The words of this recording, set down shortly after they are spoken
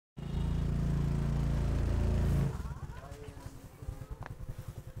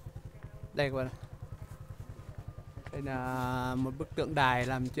Đây các bạn, đây là một bức tượng đài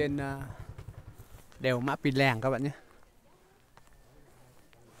làm trên đèo Mã Pì Lèng các bạn nhé.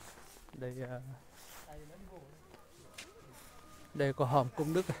 Đây đây có hòm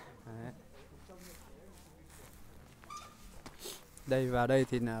công đức. Đấy. Đây vào đây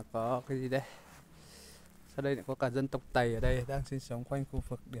thì là có cái gì đây? Sau đây lại có cả dân tộc Tày ở đây đang sinh sống quanh khu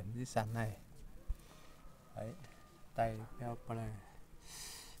vực điểm di sản này. Đấy, Tày theo play.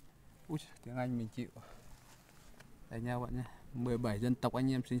 Ui, tiếng Anh mình chịu. Đây nha bạn nhé. 17 dân tộc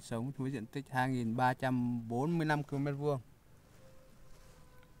anh em sinh sống với diện tích 2.345 km².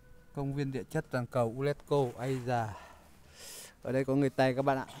 Công viên địa chất toàn cầu UNESCO. Ây da. Ở đây có người Tày các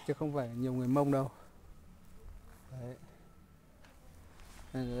bạn ạ, chứ không phải nhiều người Mông đâu. Đấy.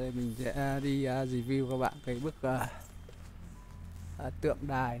 Đây mình sẽ đi review các bạn cái bức tượng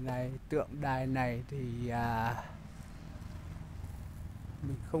đài này. Tượng đài này thì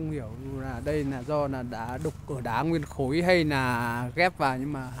mình không hiểu là đây là do là đá đục ở đá nguyên khối hay là ghép vào,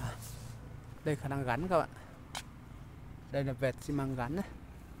 nhưng mà đây khả năng gắn các bạn. Đây là vệt xi măng gắn đấy,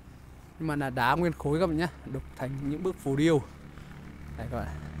 nhưng mà là đá nguyên khối các bạn nhé, đục thành những bức phù điêu. Đây các bạn,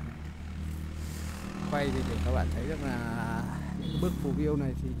 quay thì để các bạn thấy được là những bức phù điêu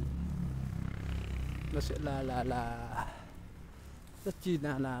này thì nó sẽ là rất chi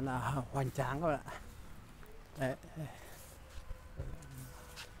là hoành tráng các bạn ạ. Đấy.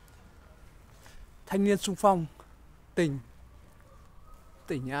 Thanh niên xung phong tỉnh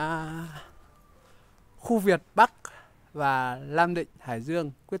khu Việt Bắc và Nam Định, Hải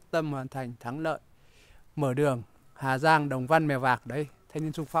Dương quyết tâm hoàn thành thắng lợi mở đường Hà Giang, Đồng Văn, Mèo Vạc. Đấy, thanh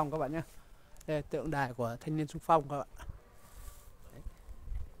niên xung phong các bạn nhé. Đây là tượng đài của thanh niên xung phong các bạn. Đấy.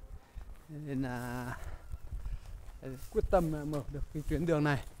 Nên là quyết tâm mở được cái tuyến đường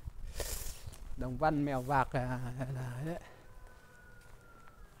này Đồng Văn, Mèo Vạc là đấy.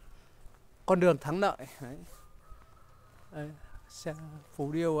 Con đường thắng lợi. Đấy. Đây, xe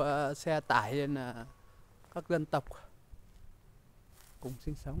phù điêu, xe tải nên là các dân tộc cùng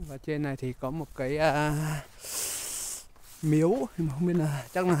sinh sống. Và trên này thì có một cái miếu, nhưng mà không biết là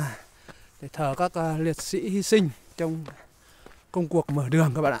chắc là để thờ các liệt sĩ hy sinh trong công cuộc mở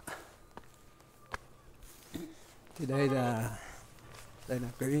đường các bạn ạ. Thì đây là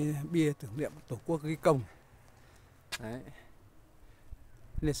cái bia tưởng niệm Tổ quốc ghi công. Đấy.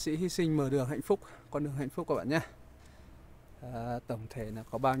 Liệt sĩ hy sinh mở đường hạnh phúc, con đường hạnh phúc các bạn nhé. Tổng thể là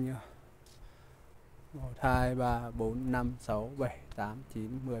có bao nhiêu? 1, 2, 3, 4, 5, 6, 7, 8,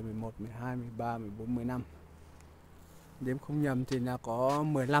 9, 10, 11, 12, 13, 14, 15. Đếm không nhầm thì là có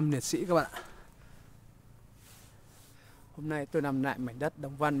 15 liệt sĩ các bạn ạ. Hôm nay tôi nằm lại mảnh đất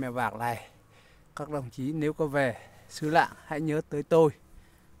Đồng Văn, Mèo Vạc này. Các đồng chí nếu có về xứ lạng hãy nhớ tới tôi,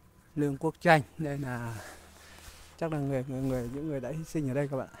 Lương Quốc Tranh. Đây là chắc là những người đã hy sinh ở đây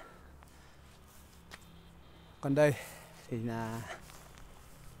các bạn ạ. Còn đây thì là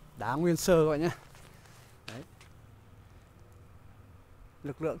đá nguyên sơ các bạn nhé. Đấy.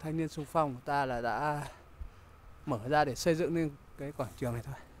 Lực lượng thanh niên xung phong của ta là đã mở ra để xây dựng nên cái quảng trường này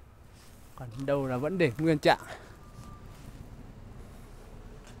thôi. Còn đâu là vẫn để nguyên trạng.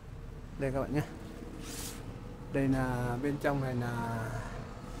 Đây các bạn nhé. Đây là bên trong này là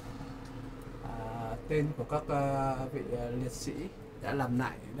tên của các vị liệt sĩ đã làm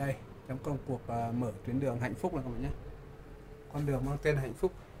lại ở đây trong công cuộc mở tuyến đường hạnh phúc này các bạn nhé. Con đường mang tên hạnh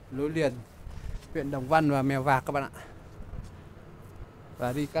phúc nối liền huyện Đồng Văn và Mèo Vạc các bạn ạ,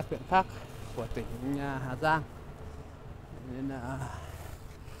 và đi các huyện khác của tỉnh Hà Giang. Nên là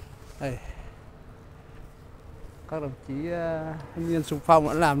đây, các đồng chí thanh niên xung phong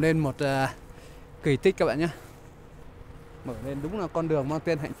đã làm nên một kỳ tích các bạn nhé. Mở lên đúng là con đường mang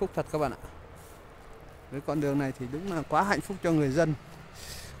tên hạnh phúc thật các bạn ạ. Với con đường này thì đúng là quá hạnh phúc cho người dân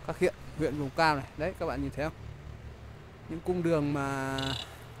các huyện vùng cao này. Đấy các bạn nhìn thấy không? Những cung đường mà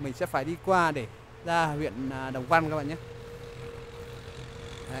mình sẽ phải đi qua để ra huyện Đồng Văn các bạn nhé.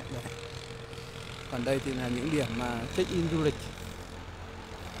 Đấy, đây. Còn đây thì là những điểm mà check-in du lịch.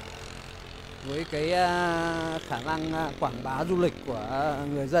 Với cái khả năng quảng bá du lịch của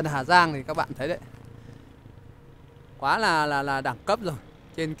người dân Hà Giang thì các bạn thấy đấy, quá là đẳng cấp rồi.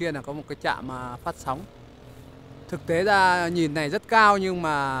 Trên kia là có một cái trạm phát sóng. Thực tế ra nhìn này rất cao, nhưng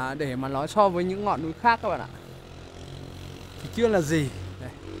mà để mà nói so với những ngọn núi khác các bạn ạ thì chưa là gì. Đây,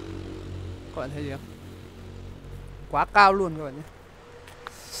 các bạn thấy gì không? Quá cao luôn các bạn nhé.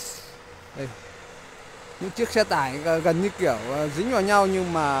 Đây, những chiếc xe tải gần như kiểu dính vào nhau,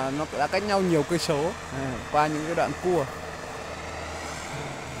 nhưng mà nó đã cách nhau nhiều cây số. Qua những cái đoạn cua,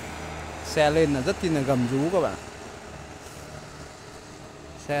 xe lên là rất là gầm rú các bạn ạ.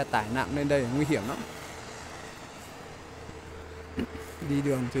 Xe tải nặng lên đây nguy hiểm lắm. Đi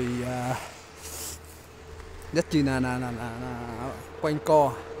đường thì rất chi là quanh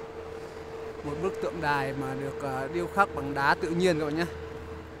co. Một bức tượng đài mà được điêu khắc bằng đá tự nhiên các bạn nhé,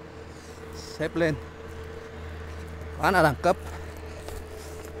 xếp lên quá là đẳng cấp.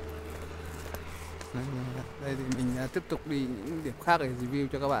 Đây thì mình tiếp tục đi những điểm khác để review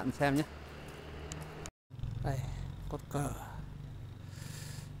cho các bạn xem nhé. Đây, cột cờ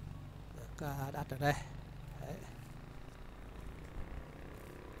được đặt ở đây. Đấy.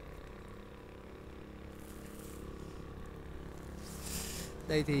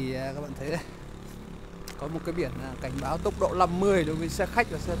 Đây thì các bạn thấy đây, có một cái biển cảnh báo tốc độ 50 đối với xe khách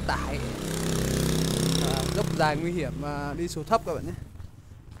và xe tải, dốc dài nguy hiểm, đi số thấp các bạn nhé.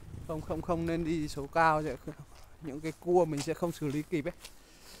 Không nên đi số cao, những cái cua mình sẽ không xử lý kịp ấy,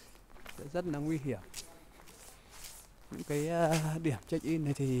 sẽ rất là nguy hiểm. Những cái điểm check in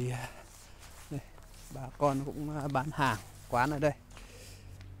này thì đây, bà con cũng bán hàng quán ở đây.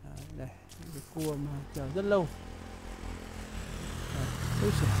 Đây, những cái cua mà chờ rất lâu.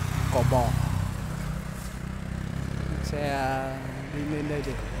 Cỏ bò, xe đi lên đây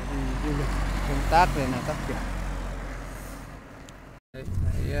để đi du lịch công tác này là các kiểu. Đấy,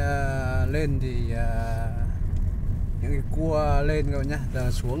 lên thì những cái cua lên các bạn nhá,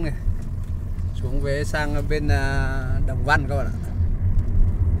 giờ xuống này, xuống về sang bên Đồng Văn các bạn ạ.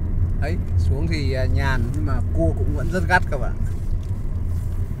 Đấy, xuống thì nhàn nhưng mà cua cũng vẫn rất gắt các bạn.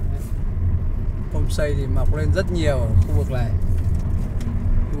 Homestay thì mọc lên rất nhiều ở khu vực này.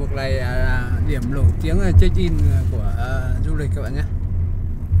 Khu vực này là điểm nổi tiếng check in của du lịch các bạn nhé.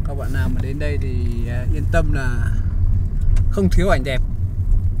 Các bạn nào mà đến đây thì yên tâm là không thiếu ảnh đẹp.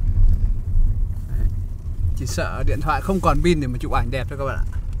 Chỉ sợ điện thoại không còn pin để mà chụp ảnh đẹp thôi các bạn ạ.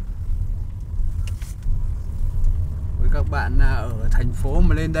 Với các bạn ở thành phố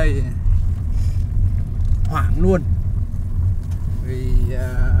mà lên đây hoảng luôn, vì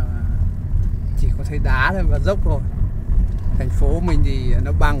chỉ có thấy đá thôi và dốc thôi. Thành phố mình thì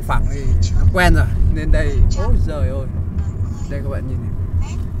nó bằng phẳng thì nó quen rồi, nên đây ôi giời ơi, đây các bạn nhìn này,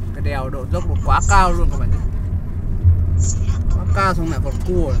 cái đèo độ dốc nó quá cao luôn các bạn nhé, quá cao, xong lại còn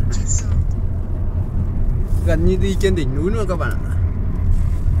cua này. Gần như đi trên đỉnh núi luôn các bạn ạ.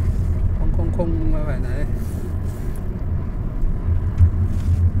 Không phải là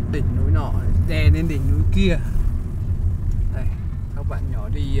đỉnh núi nọ đè lên đỉnh núi kia. Đây, các bạn nhỏ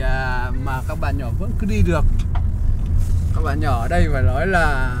đi mà các bạn nhỏ vẫn cứ đi được. Các bạn nhỏ ở đây phải nói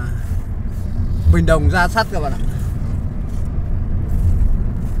là bình đồng da sắt các bạn ạ.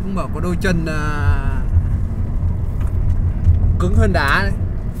 Cũng bảo có đôi chân cứng hơn đá đấy.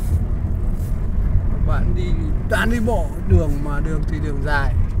 Các bạn đi toàn đi bộ đường mà đường thì đường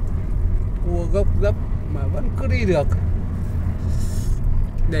dài, cua gốc dấp mà vẫn cứ đi được.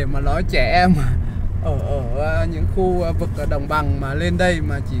 Để mà nói trẻ em ở những khu vực ở đồng bằng mà lên đây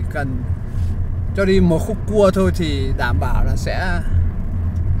mà chỉ cần cho đi một khúc cua thôi thì đảm bảo là sẽ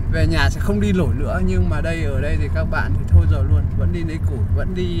về nhà sẽ không đi nổi nữa. Nhưng mà ở đây thì các bạn thì thôi rồi luôn, vẫn đi lấy củi,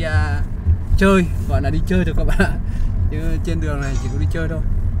 vẫn đi chơi, gọi là đi chơi thôi các bạn ạ. Chứ trên đường này chỉ có đi chơi thôi,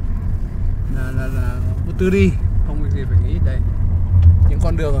 là vô tư đi, không có gì phải nghĩ. Đây, những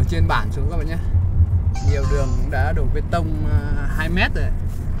con đường ở trên bản xuống các bạn nhé, nhiều đường cũng đã đổ bê tông 2 mét rồi.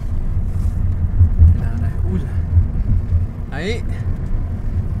 Này, ui giời. Đấy,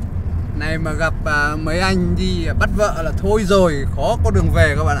 này mà gặp mấy anh đi bắt vợ là thôi rồi, khó có đường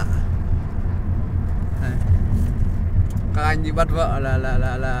về các bạn ạ. Đấy. Các anh đi bắt vợ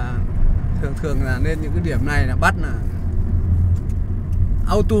là thường là nên những cái điểm này là bắt là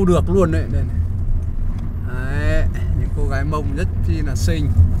auto được luôn đấy. Đây này. Đấy, những cô gái Mông rất chi là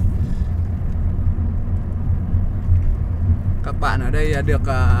xinh. Các bạn ở đây được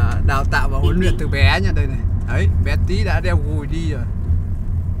đào tạo và huấn luyện từ bé nha. Đây này, đấy, bé tí đã đeo gùi đi rồi.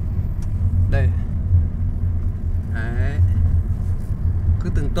 Đây. Đấy. Cứ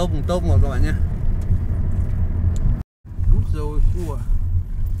từng tốp một các bạn nhé. Út rồi cua.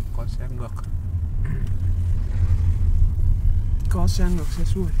 Có xe ngược. Có xe ngược xe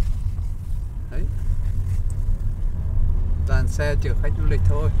xuôi. Đấy. Toàn xe chở khách du lịch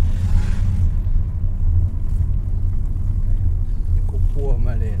thôi. Những cục cua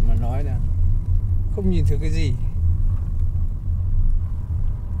mà để mà nói là không nhìn thấy cái gì.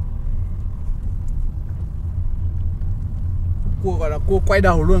 Cua gọi là cua quay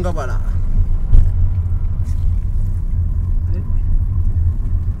đầu luôn các bạn ạ. Đấy.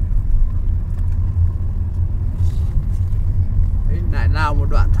 Đấy, lại lao một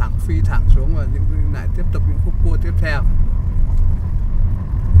đoạn thẳng, phi thẳng xuống và lại tiếp tục những khúc cua tiếp theo.